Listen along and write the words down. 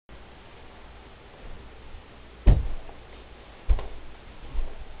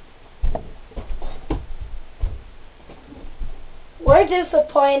We're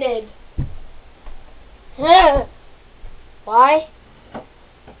disappointed. Why?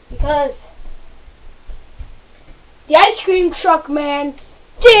 Because the ice cream truck man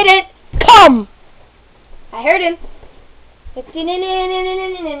didn't come. I heard him. I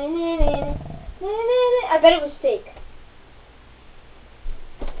bet it was fake.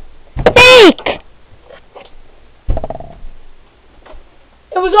 Fake!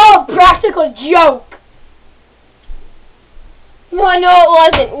 It was all a practical joke. No,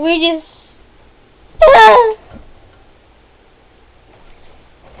 it wasn't. We just... I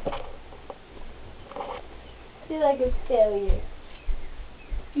feel like a failure.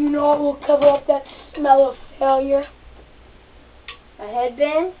 You know what will cover up that smell of failure? A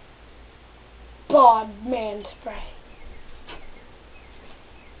headband? Bond man spray.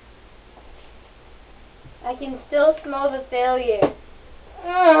 I can still smell the failure.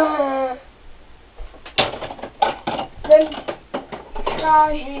 Then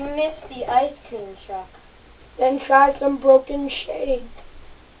try. We missed the ice cream truck. Then try some broken shade.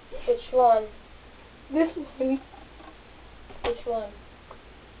 Which one? This one. Which one?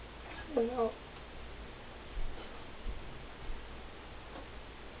 I don't know.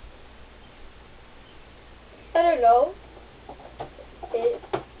 I don't know.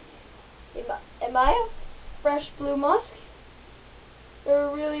 Am I a fresh blue musk?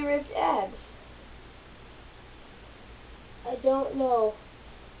 Or really ripped abs? I don't know.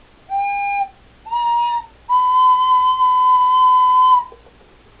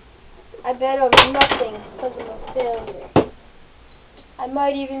 I bet I'm nothing because I'm a failure. I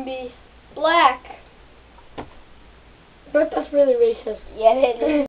might even be black. But that's really racist. Yeah, it is.